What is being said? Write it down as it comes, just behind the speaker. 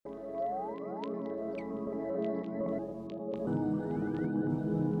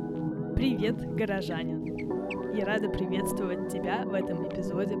Привет, горожанин! Я рада приветствовать тебя в этом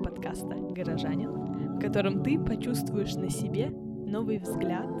эпизоде подкаста «Горожанин», в котором ты почувствуешь на себе новый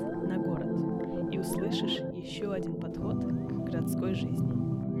взгляд на город и услышишь еще один подход к городской жизни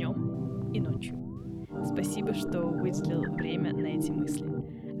днем и ночью. Спасибо, что выделил время на эти мысли.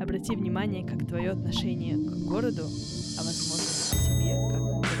 Обрати внимание, как твое отношение к городу, а возможно к себе, как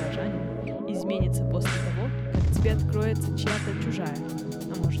горожанин, изменится после того, как тебе откроется чья-то чужая,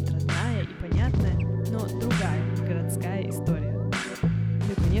 а может родная и понятная, но другая городская история.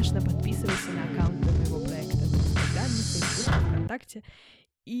 Ну и, конечно, подписывайся на аккаунты моего проекта в Инстаграме, Фейсбуке, ВКонтакте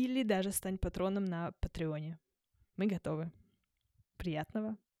или даже стань патроном на Патреоне. Мы готовы.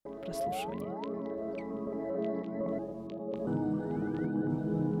 Приятного прослушивания.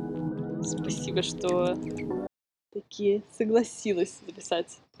 Спасибо, что таки согласилась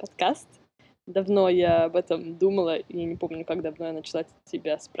записать подкаст. Давно я об этом думала, я не помню, как давно я начала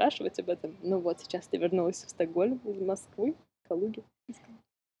тебя спрашивать об этом. Но вот сейчас ты вернулась в Стокгольм из Москвы, Калуги.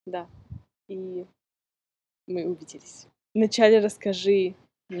 Да, и мы увиделись. Вначале расскажи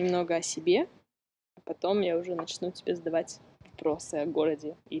немного о себе, а потом я уже начну тебе задавать вопросы о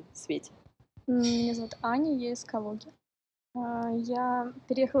городе и свете. Меня зовут Аня, я из Калуги. Я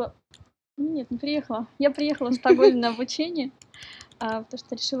переехала... Нет, не переехала. Я приехала в Стокгольм на обучение, потому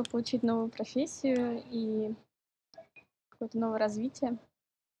что решила получить новую профессию и какое-то новое развитие.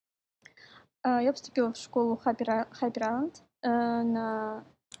 Я поступила в школу Hyper Island на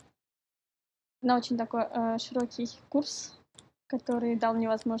очень такой широкий курс, который дал мне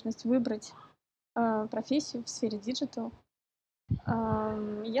возможность выбрать профессию в сфере диджитал.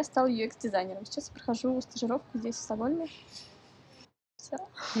 Я стала UX-дизайнером. Сейчас прохожу стажировку здесь, в Стокгольме. Все.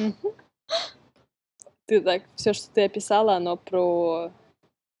 Ты так, все, что ты описала, оно про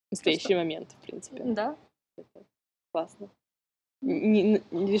настоящий момент, в принципе. Да. Это классно.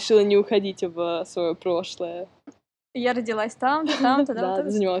 Решила не уходить в свое прошлое. Я родилась там-то, да. Ты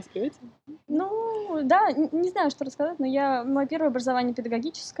занималась этим? Ну, да, не знаю, что рассказать, но мое первое образование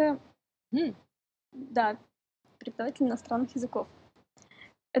педагогическое. Да, преподаватель иностранных языков.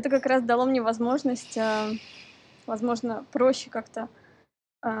 Это как раз дало мне возможность, возможно, проще как-то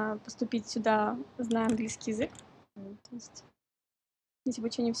поступить сюда, зная английский язык. То есть здесь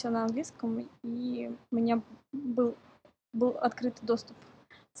обучение все на английском, и у меня был открытый доступ,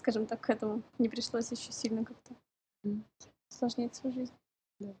 скажем так, к этому. Не пришлось еще сильно как-то усложнять свою жизнь.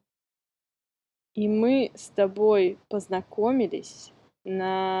 И мы с тобой познакомились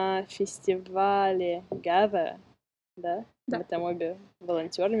на фестивале Гава, да? Да. Мы там обе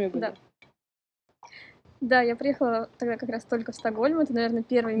волонтерами были. Да, я приехала тогда как раз только в Стокгольм, это, наверное,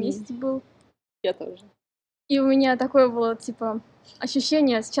 первый месяц был. Я тоже. И у меня такое было, типа,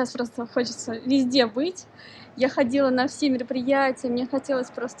 ощущение, сейчас просто хочется везде быть. Я ходила на все мероприятия, мне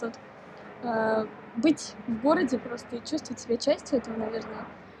хотелось просто быть в городе просто и чувствовать себя частью этого, наверное.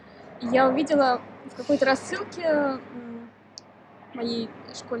 И я увидела в какой-то рассылке моей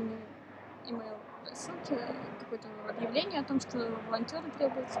школьной email-рассылке какое-то объявление о том, что волонтеры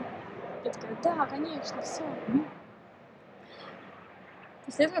требуются. Я такая, да, конечно, все.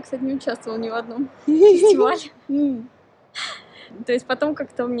 После этого я, кстати, не участвовала ни в одном фестивале. То есть потом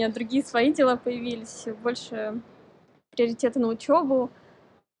как-то у меня другие свои дела появились, больше приоритета на учебу.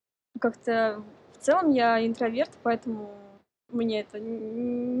 Как-то в целом я интроверт, поэтому мне это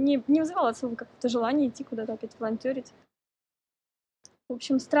не вызывало особо какого-то желания идти куда-то опять волонтерить. В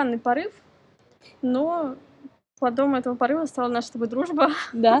общем, странный порыв, но плодом этого порыва стала наша с тобой дружба.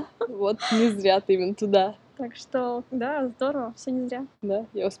 Да, вот не зря ты именно туда. Так что, да, здорово, все не зря. Да,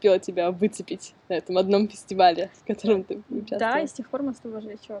 я успела тебя выцепить на этом одном фестивале, в котором ты участвовала. Да, и с тех пор мы с тобой же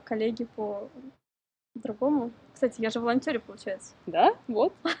еще коллеги по другому. Кстати, я же волонтерю, получается. Да,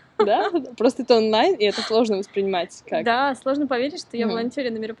 вот. Да, просто это онлайн, и это сложно воспринимать как... Да, сложно поверить, что я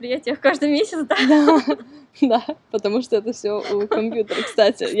волонтерю на мероприятиях каждый месяц, да? Да, потому что это все у компьютера.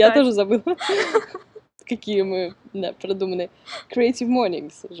 Кстати, я тоже забыла, какие мы продуманные. Creative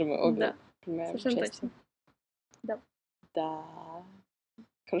Mornings же мы обе принимаем участие. Совершенно точно. Да.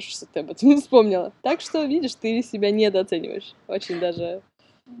 Хорошо, что ты об этом вспомнила. Так что, видишь, ты себя недооцениваешь. Очень даже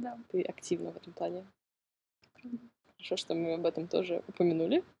ты активна в этом плане. Хорошо, что мы об этом тоже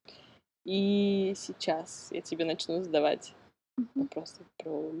упомянули. И сейчас я тебе начну задавать вопросы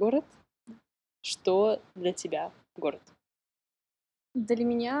про город. Что для тебя город? Для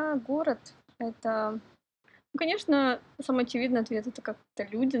меня город — это... Ну, конечно, самый очевидный ответ — это как-то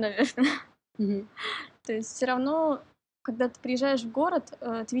люди, наверное. То есть все равно, когда ты приезжаешь в город,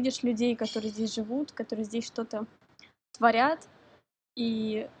 ты видишь людей, которые здесь живут, которые здесь что-то творят,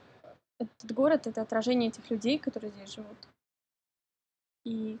 и этот город — это отражение этих людей, которые здесь живут.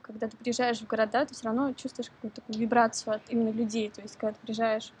 И когда ты приезжаешь в города, ты все равно чувствуешь какую-то такую вибрацию от именно людей. То есть, когда ты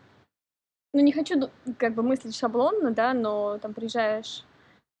приезжаешь, ну, не хочу как бы мыслить шаблонно, да, но там приезжаешь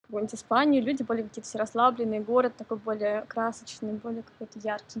в какую-нибудь Испанию, люди более какие-то все расслабленные, город такой более красочный, более какой-то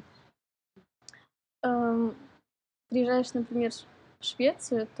яркий. Эм, Приезжаешь, например, в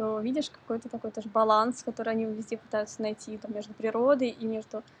Швецию, то видишь какой-то такой тоже баланс, который они везде пытаются найти там, между природой и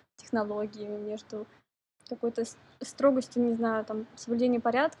между технологиями, между какой-то строгостью, не знаю, там, соблюдения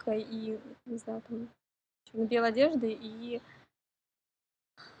порядка и, не знаю, там, черно-белой одежды, и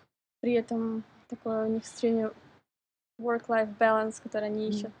при этом такое у них сочетание work-life balance, который они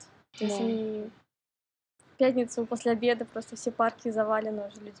ищут. То есть Да. они в пятницу после обеда просто все парки завалены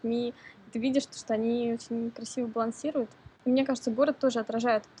уже людьми. И ты видишь, что они очень красиво балансируют. И мне кажется, город тоже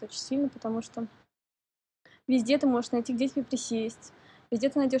отражает это очень сильно, потому что везде ты можешь найти, где тебе присесть, везде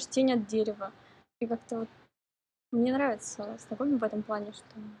ты найдешь тень от дерева. И как-то вот мне нравится Стокгольм в этом плане, что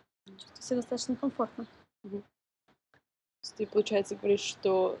чувствую себя достаточно комфортно. Мгм. То есть ты, получается, говоришь,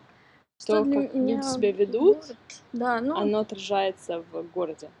 что Что то, для как люди меня себя ведут, город? Да, ну, оно отражается в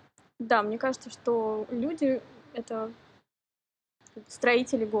городе. да, мне кажется, что люди — это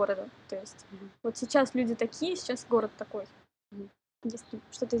строители города. То есть Мгм. вот сейчас люди такие, сейчас город такой. Мгм. Если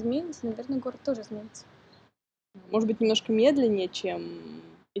что-то изменится, наверное, город тоже изменится. Может быть, немножко медленнее, чем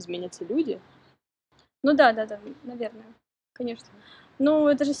изменятся люди. Ну да, наверное, конечно. Ну,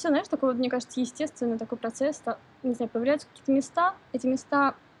 это же все, знаешь, такой вот, мне кажется, естественный такой процесс. Не знаю, появляются какие-то места. Эти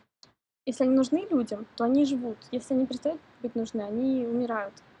места, если они нужны людям, то они живут. Если они перестают быть нужны, они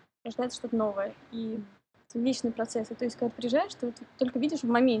умирают. Рождается что-то новое. И это вечный процесс. И то есть, когда ты приезжаешь, ты вот только видишь в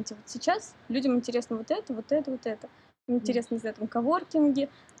моменте. Вот сейчас людям интересно вот это, вот это, вот это. Им интересно, не знаю, там, коворкинги,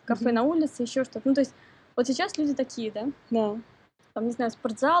 кафе на улице, еще что-то. Ну, то есть, вот сейчас люди такие, да? Да. Там, не знаю,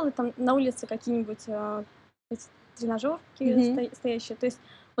 спортзалы, там на улице какие-нибудь эти тренажерки Мгм. стоящие. То есть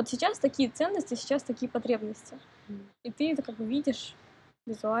вот сейчас такие ценности, сейчас такие потребности. Мгм. И ты это как бы видишь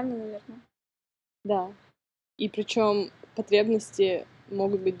визуально, наверное. Да. И причем потребности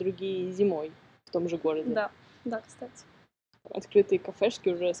могут быть другие зимой в том же городе. Да, да, кстати. Открытые кафешки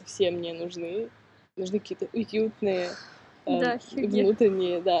уже совсем не нужны. Нужны какие-то уютные Да, хюги.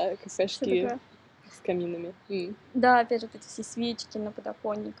 внутренние, да, Все кафешки такое. с каминами. Да, опять же, вот эти все свечки на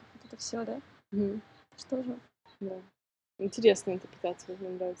подоконниках, вот это все, да. Мгм. Что же? Да. Интересная интерпретация, мне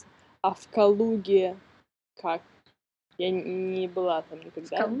нравится. А в Калуге как? Я не была там В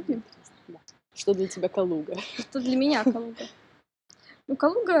никогда. Мне Калуге? интересно. Да. Что для тебя Калуга? Что для меня Калуга? Ну,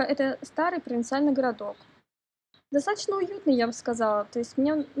 Калуга — это старый провинциальный городок. Достаточно уютный, я бы сказала. То есть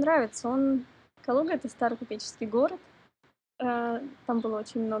мне он нравится. Калуга — это старый купеческий город. Там было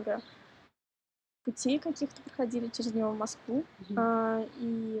очень много путей каких-то проходили через него в Москву. Мгм.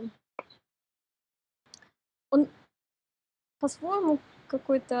 И он по-своему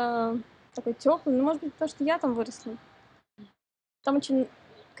какой-то такой теплый, ну, может быть, потому что я там выросла. Там очень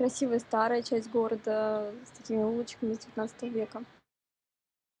красивая старая часть города с такими улочками из 19 века.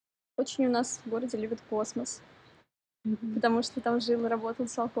 Очень у нас в городе любят космос, Мгм. потому что там жил и работал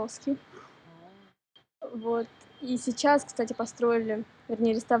Циолковский. Вот. И сейчас, кстати, построили,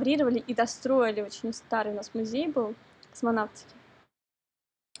 вернее, реставрировали и достроили очень старый у нас музей был космонавтики.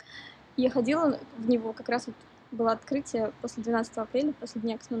 Я ходила в него, как раз вот было открытие после 12 апреля, после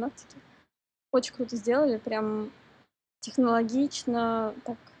Дня космонавтики. Очень круто сделали, прям технологично,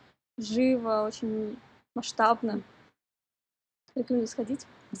 так живо, очень масштабно. Рекомендую сходить,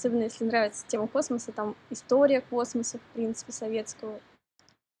 особенно если нравится тема космоса, там история космоса, в принципе, советского.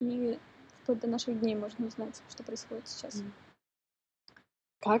 И вплоть до наших дней можно узнать, что происходит сейчас.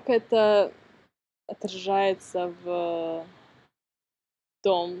 Как это отражается в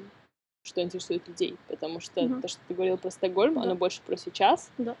том, что интересует людей? Потому что Мгм. то, что ты говорила про Стокгольм, Да, оно больше про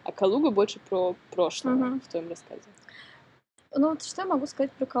сейчас, да. а Калуга больше про прошлое Мгм. в твоем рассказе. Ну вот что я могу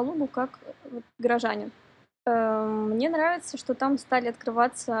сказать про Калугу как вот горожанин? Мне нравится, что там стали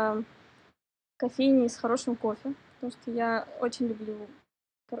открываться кофейни с хорошим кофе, потому что я очень люблю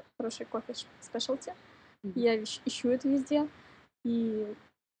хороший кофе спешлти. Мгм. Я ищу это везде. И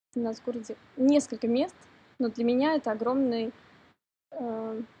у нас в городе несколько мест, но для меня это огромный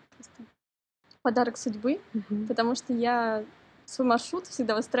просто подарок судьбы, Мгм. потому что я свой маршрут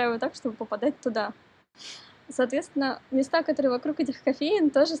всегда выстраиваю так, чтобы попадать туда. Соответственно, места, которые вокруг этих кофеин,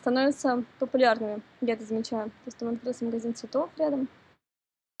 тоже становятся популярными, я это замечаю. То есть там открылся магазин цветов рядом,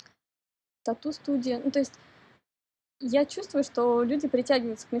 тату-студия. Ну, то есть я чувствую, что люди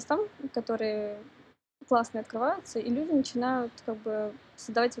притягиваются к местам, которые классные открываются, и люди начинают как бы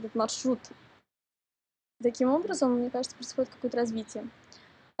создавать этот маршрут. Таким образом, мне кажется, происходит какое-то развитие.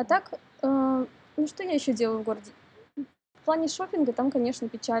 А так, ну что я еще делаю в городе? В плане шопинга там, конечно,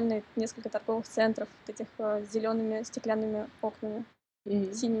 печально. Несколько торговых центров вот этих с зелеными стеклянными окнами,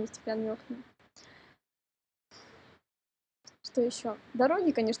 синими стеклянными окнами. Что еще?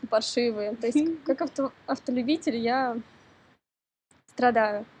 Дороги, конечно, паршивые. То есть, как автолюбитель, я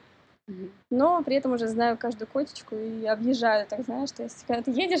страдаю. Но при этом уже знаю каждую кочечку и объезжаю, так знаешь. То есть, когда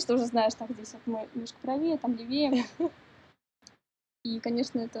ты едешь, ты уже знаешь, так, здесь вот мой немножко правее, там левее. И,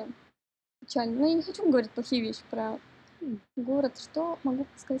 конечно, это печально. Но я не хочу говорить плохие вещи про город. Что могу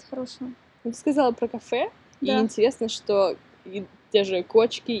сказать хорошего? Ты сказала про кафе, Да. и интересно, что и те же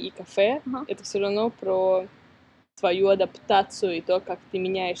кочки и кафе, Ага. это все равно про твою адаптацию и то, как ты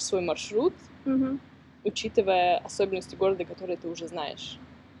меняешь свой маршрут, учитывая особенности города, которые ты уже знаешь.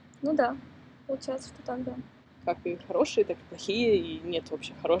 Ну да, получается, что так, да. Как и хорошие, так и плохие, и нет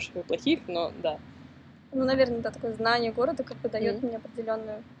вообще хороших и плохих, но да. Ну, наверное, да, такое знание города как бы дает мне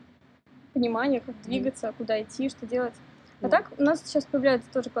определенное понимание, как двигаться, куда идти, что делать. А так, у нас сейчас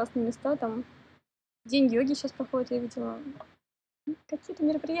появляются тоже классные места, там день йоги сейчас проходит, я видела. Какие-то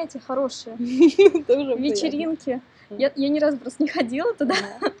мероприятия хорошие. Вечеринки. Я ни разу просто не ходила туда,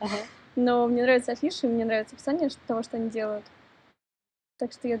 но мне нравятся афиши, мне нравится описание того, что они делают.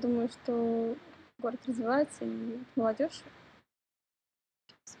 Так что я думаю, что город развивается, и молодежь.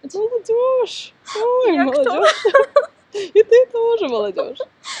 Молодежь! Ой, Я кто? молодежь! И ты тоже молодежь.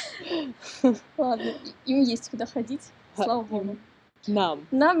 Ладно, им есть куда ходить, слава богу. Нам.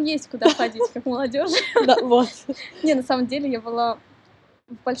 Нам есть куда ходить, как молодежи. Да, вот. Не, на самом деле я была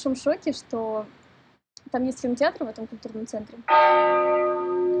в большом шоке, что там есть кинотеатр в этом культурном центре.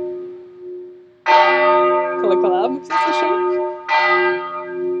 Колокола мы все слышим.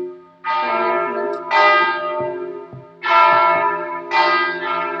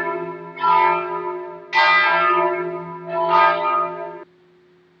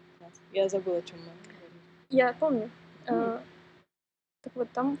 Я забыла, о чем мы говорили. Я помню. Так вот,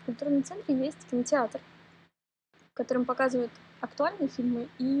 там в культурном центре есть кинотеатр, в котором показывают актуальные фильмы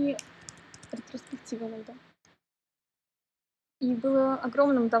и ретроспективы иногда. И было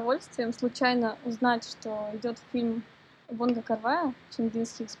огромным удовольствием случайно узнать, что идет фильм Вонга Кар-вая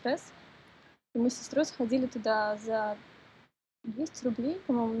 «Чангинский экспресс». И мы с сестрой сходили туда за 200 рублей,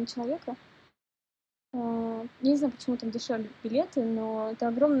 по-моему, на человека. Я не знаю, почему там дешевле билеты, но это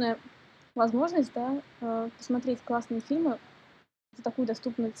огромная возможность, да, посмотреть классные фильмы за такую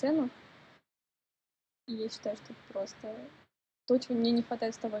доступную цену. И я считаю, что это просто то, чего мне не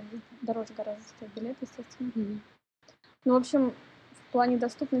хватает с тобой. Дороже гораздо стоит билет, естественно. Ну, в общем, в плане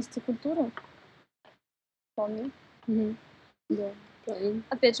доступности культуры вполне. Да, правильно.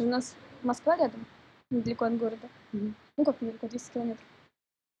 Опять же, у нас Москва рядом, недалеко от города. Ну, как недалеко, 200 километров.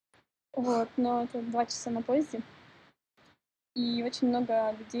 Вот, но это 2 часа на поезде. И очень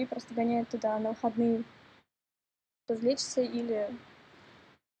много людей просто гоняют туда на выходные развлечься или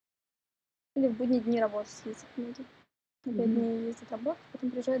в будние дни работать съездить многие. На 5 дней ездят работать,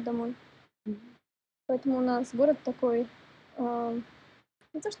 потом приезжают домой. Поэтому у нас город такой,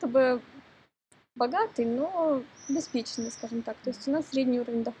 не то чтобы богатый, но обеспеченный, скажем так. То есть у нас средний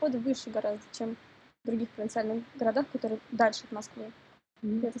уровень дохода выше гораздо, чем в других провинциальных городах, которые дальше от Москвы.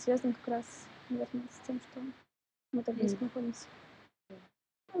 И это связано как раз, наверное, с тем, что мы так близко находимся.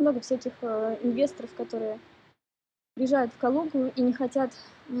 Много всяких инвесторов, которые приезжают в Калугу и не хотят,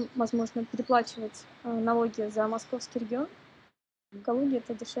 возможно, переплачивать налоги за московский регион. В Калуге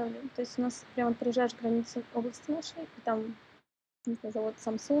это дешевле. То есть у нас прямо приезжаешь к границе области нашей, и там, не знаю, завод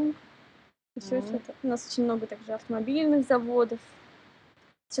Samsung, еще что-то. У нас очень много также автомобильных заводов.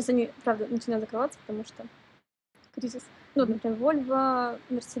 Сейчас они, правда, начинают закрываться, потому что кризис. Ну, например, Volvo,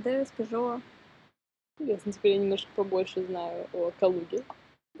 Mercedes, Peugeot. Интересно, теперь я немножко побольше знаю о Калуге.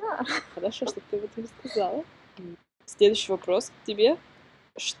 Да. Хорошо, что ты об этом сказала. Следующий вопрос к тебе.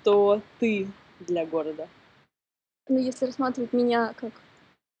 Что ты для города? Ну, если рассматривать меня как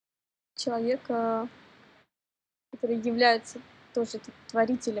человека, который является тоже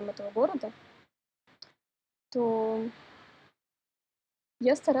творителем этого города, то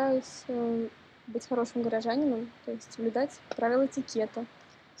я стараюсь быть хорошим горожанином, то есть соблюдать правила этикета,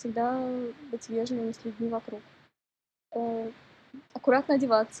 всегда быть вежливым с людьми вокруг, аккуратно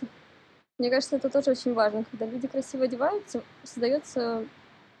одеваться. Мне кажется, это тоже очень важно. Когда люди красиво одеваются, создается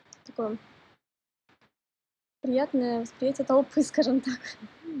такое приятное восприятие толпы, скажем так.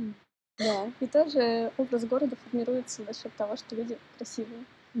 Да. И тоже образ города формируется за счет того, что люди красивые.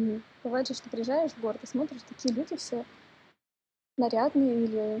 Бывает же, что приезжаешь в город и смотришь, такие люди все нарядные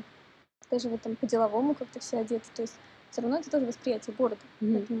или даже в этом по-деловому как-то все одеты. То есть все равно это тоже восприятие города.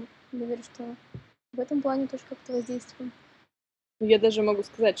 Поэтому я верю, что в этом плане тоже как-то воздействуем. Я даже могу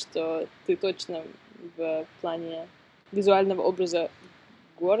сказать, что ты точно в плане визуального образа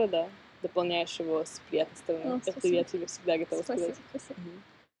города, дополняешь его с приятной стороны. Это Спасибо. я тебе всегда готова Спасибо, сказать. спасибо.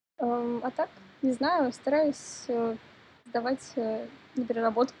 Мгм. А так, не знаю, стараюсь сдавать на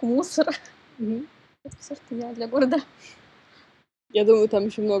переработку мусор. Мгм. Это все, что я для города. Я думаю, там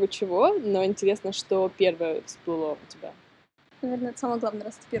еще много чего, но интересно, что первое всплыло у тебя. Наверное, это самое главное,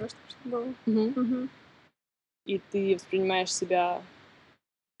 раз это первое, что было. Мгм. Мгм. И ты воспринимаешь себя,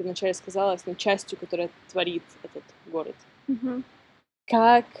 ты вначале сказала, частью, которая творит этот город. Мгм.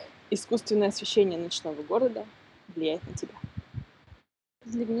 Как искусственное освещение ночного города влияет на тебя?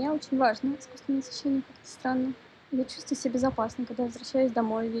 Для меня очень важно искусственное освещение, как-то странно. Я чувствую себя безопасно, когда возвращаюсь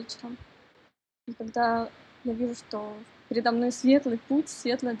домой вечером. И когда я вижу, что передо мной светлый путь,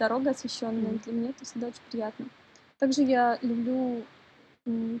 светлая дорога освещенная, для меня это всегда очень приятно. Также я люблю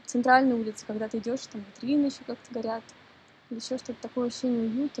центральные улицы, когда ты идешь, там витрины еще как-то горят, или еще что-то такое, ощущение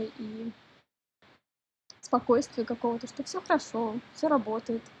уюта и спокойствия какого-то, что все хорошо, все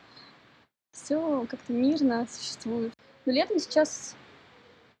работает, все как-то мирно существует. Но летом сейчас,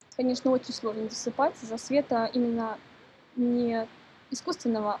 конечно, очень сложно засыпать из-за света именно не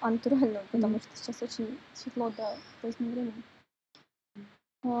искусственного, а натурального, потому что сейчас очень светло до позднего времени.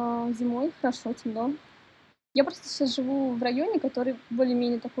 Зимой хорошо, темно. Я просто сейчас живу в районе, который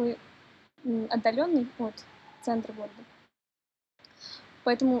более-менее такой отдаленный от центра города.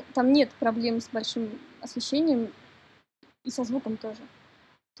 Поэтому там нет проблем с большим освещением и со звуком тоже.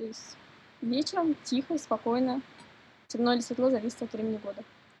 То есть вечером тихо, спокойно, темно или светло, зависит от времени года.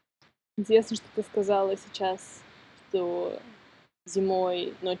 Интересно, что ты сказала сейчас, что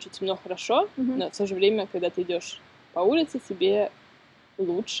зимой ночью темно хорошо, но в то же время, когда ты идешь по улице, тебе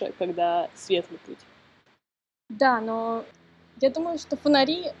лучше, когда светлый путь. Да, но я думаю, что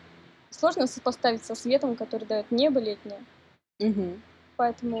фонари сложно сопоставить со светом, который дает небо летнее. Мгм.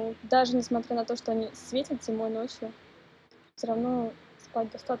 Поэтому даже несмотря на то, что они светят зимой ночью, все равно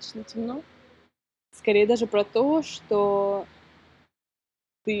спать достаточно темно. Скорее даже про то, что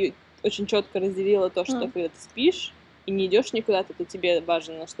ты очень четко разделила то, что М, когда ты спишь и не идешь никуда-то, то тебе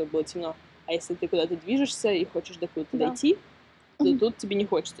важно, чтобы было темно. А если ты куда-то движешься и хочешь до куда-то Да. дойти, то тут тебе не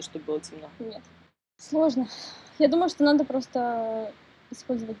хочется, чтобы было темно. Нет. Сложно. Я думаю, что надо просто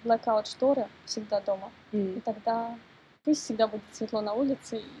использовать blackout шторы всегда дома. И тогда пусть всегда будет светло на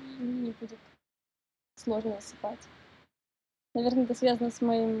улице и не будет сложно засыпать. Наверное, это связано с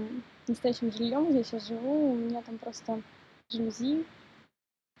моим настоящим жильем, где я сейчас живу. У меня там просто жалюзи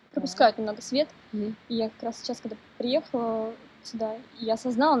пропускают немного свет. Мгм. И я как раз сейчас, когда приехала сюда, я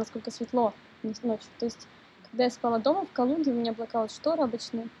осознала, насколько светло ночью. То есть, когда я спала дома в Калуге, у меня блокаут шторы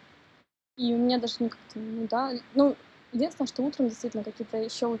обычные. И у меня даже не как-то, единственное, что утром действительно какие-то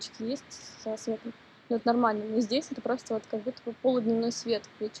щелочки есть со светом. Но это нормально. Но здесь это просто вот как будто бы полудневной свет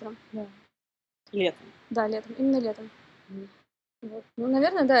вечером. Да. Летом. Да, летом, именно летом. Мгм. Вот. Ну,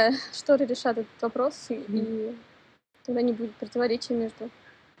 наверное, да, шторы решат этот вопрос, Мгм. и тогда не будет противоречия между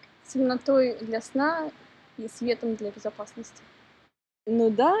темнотой для сна и светом для безопасности. Ну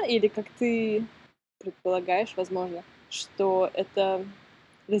да, или как ты предполагаешь, возможно, что это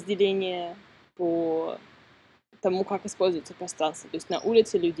разделение по тому, как используется пространство. То есть на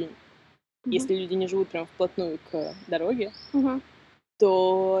улице люди, Мгм. если люди не живут прям вплотную к дороге, Мгм.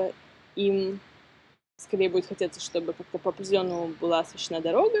 то им скорее будет хотеться, чтобы как-то по определенному была освещена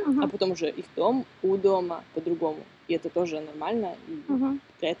дорога, а Мгм. потом уже их дом у дома по-другому. И это тоже нормально, и Мгм.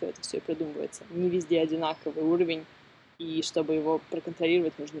 для этого это все и придумывается. Не везде одинаковый уровень, и чтобы его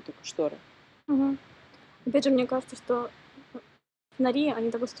проконтролировать, нужны только шторы. Мгм. Опять же, мне кажется, что фонари,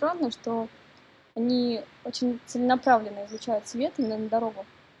 они так устроены, что они очень целенаправленно излучают свет именно на дорогу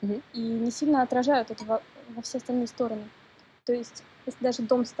Мгм. и не сильно отражают это во все остальные стороны. То есть, если даже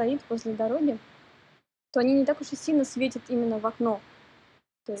дом стоит возле дороги, то они не так уж и сильно светят именно в окно.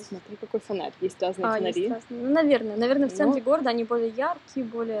 То есть, Смотри, какой фонарь. Есть разные есть фонари, разные. Ну, наверное, в но центре города они более яркие,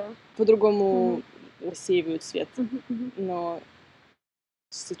 более... по-другому Мгм. рассеивают свет. Мгм. Мгм. Но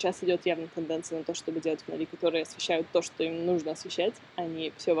сейчас идет явно тенденция на то, чтобы делать фонари, которые освещают то, что им нужно освещать, а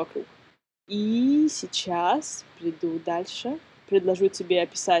не все вокруг. И сейчас приду дальше. Предложу тебе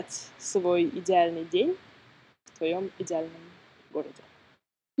описать свой идеальный день в твоем идеальном городе.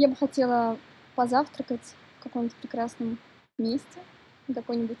 Я бы хотела позавтракать в каком-то прекрасном месте, на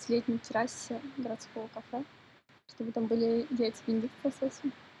какой-нибудь летней террасе городского кафе, чтобы там были яйца бенедикт с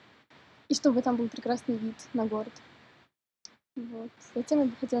лососем, и чтобы там был прекрасный вид на город. Вот. Затем я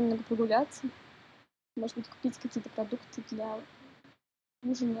бы хотела немного прогуляться, может быть, купить какие-то продукты для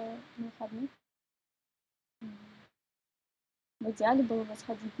ужина на выходных. М, В идеале было бы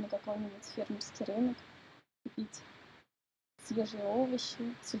сходить на какой-нибудь фермерский рынок, купить свежие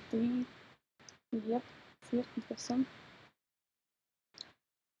овощи, цветы, хлеб, сыр, это все.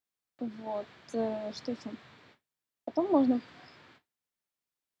 Вот. Что еще? Потом можно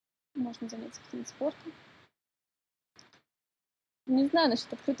заняться каким-то спортом. Не знаю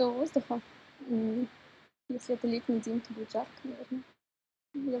насчет открытого воздуха. Если это летний день, то будет жарко, наверное.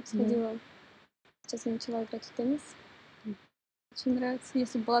 Я бы сходила. Сейчас я начала играть в теннис. Очень нравится.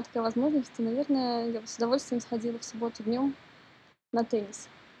 Если бы была такая возможность, то, наверное, я бы с удовольствием сходила в субботу днем на теннис.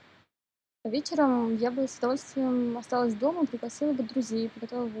 А вечером я бы с удовольствием осталась дома, пригласила бы друзей,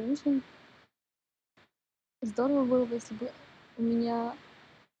 приготовила бы ужин. Здорово было бы, если бы у меня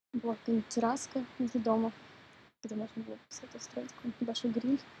была какая-нибудь терраска возле дома, где можно было бы все устроить какой-нибудь небольшой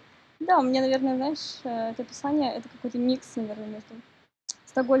гриль. Да, у меня, наверное, знаешь, это описание, это какой-то микс, наверное, между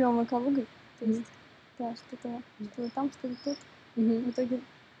Стокгольмом и Калугой. То есть, да, что-то там, что-то тут. В итоге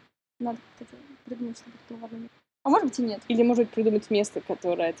надо как-то придумать, чтобы это было в одном месте. А может быть и нет. Или, может быть, придумать место,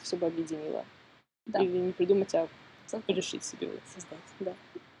 которое это все бы объединило. Да. Или не придумать, а решить себе создать. Да.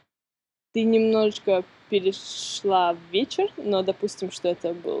 Ты немножечко перешла в вечер, но допустим, что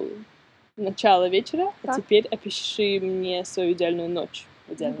это был начало вечера, Так. а теперь опиши мне свою идеальную ночь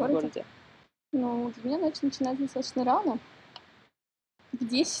в идеальном городе. Ну, для меня ночь начинается достаточно рано. В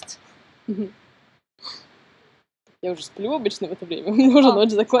 10. Я уже сплю обычно в это время, у меня уже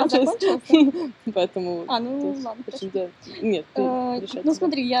ночь закончилась. Закончилась? Поэтому... Ну, ладно, хорошо. Нет, ты решай. Ну,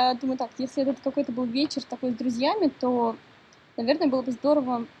 смотри, я думаю так, если это какой-то был вечер такой с друзьями, то, наверное, было бы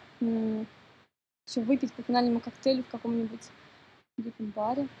здорово еще выпить по финальному коктейлю в каком-нибудь уютном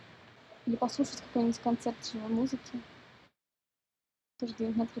баре или послушать какой-нибудь концерт живой музыки, тоже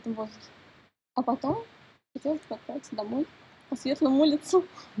где-нибудь на открытом воздухе. А потом хотелось бы отправиться домой по светлым улицам,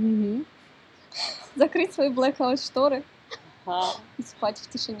 закрыть свои blackout шторы и спать в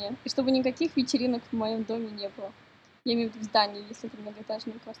тишине. И чтобы никаких вечеринок в моем доме не было. Я имею в виду в здании, если это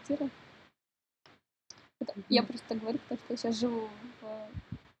многоэтажная квартира. Я просто так говорю, потому что я сейчас живу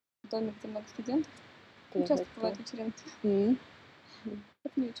в доме, где много студентов. Часто бывают вечеринки.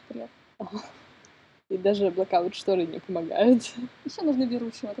 Это не очень приятно. И даже блокаут шторы не помогают. Еще нужно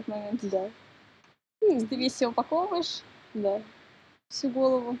беруши в этот момент. Да. Если ты весь себя упаковываешь, да, всю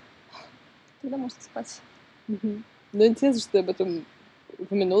голову, тогда можно спать. Но интересно, что ты об этом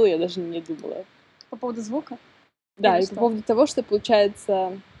упомянула, я даже не думала. По поводу звука? Да, и по поводу того, что,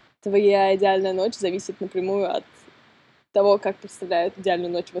 получается, твоя идеальная ночь зависит напрямую от того, как представляют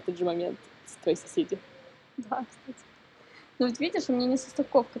идеальную ночь в этот же момент твои соседи. Да, кстати. Но вот видишь, у меня не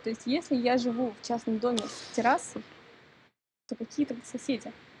состыковка. То есть если я живу в частном доме с террасой, то какие тогда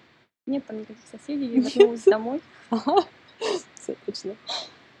соседи? Нет там никаких соседей, я вернулась домой. Ага, все точно.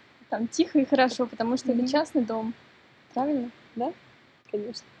 Там тихо и хорошо, потому что это частный дом. Правильно? Да,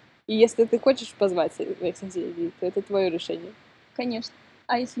 конечно. И если ты хочешь позвать своих соседей, то это твое решение. Конечно.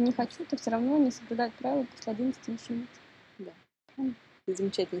 А если не хочу, то все равно не соблюдать правила после 11 не шуметь. Да. И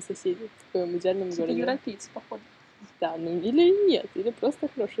замечательные соседи в твоем идеальном городе. Европейцы, походу. Да, ну или нет, или просто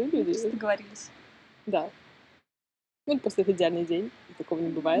хорошие люди. Просто договорились. Да. Ну, или просто это идеальный день, такого не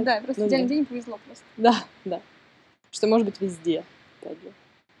бывает. Да, просто идеальный день повезло просто. Да, да. Что может быть везде, опять же.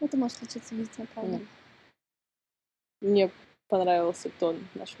 Это может случиться везде, правда. Мне понравился тон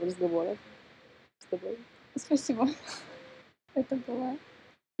нашего разговора с тобой. Спасибо. Это было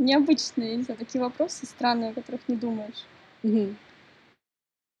необычно, я не знаю, такие вопросы странные, о которых не думаешь.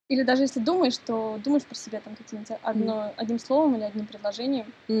 Или даже если думаешь, то думаешь про себя там каким-то одним словом или одним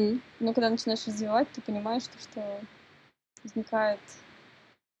предложением. Но когда начинаешь развивать, ты понимаешь, что возникает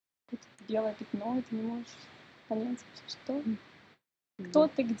какое-то белое пятно, и ты не можешь понять, что, кто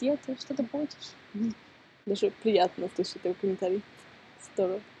ты, где ты, что ты хочешь. Даже приятно слышать такой комментарий.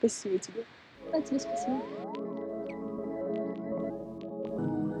 Здорово. Спасибо тебе. Да, тебе спасибо.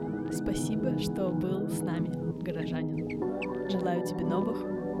 Спасибо, что был с нами, горожанин. Желаю тебе новых,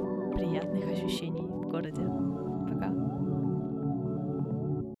 приятных ощущений в городе.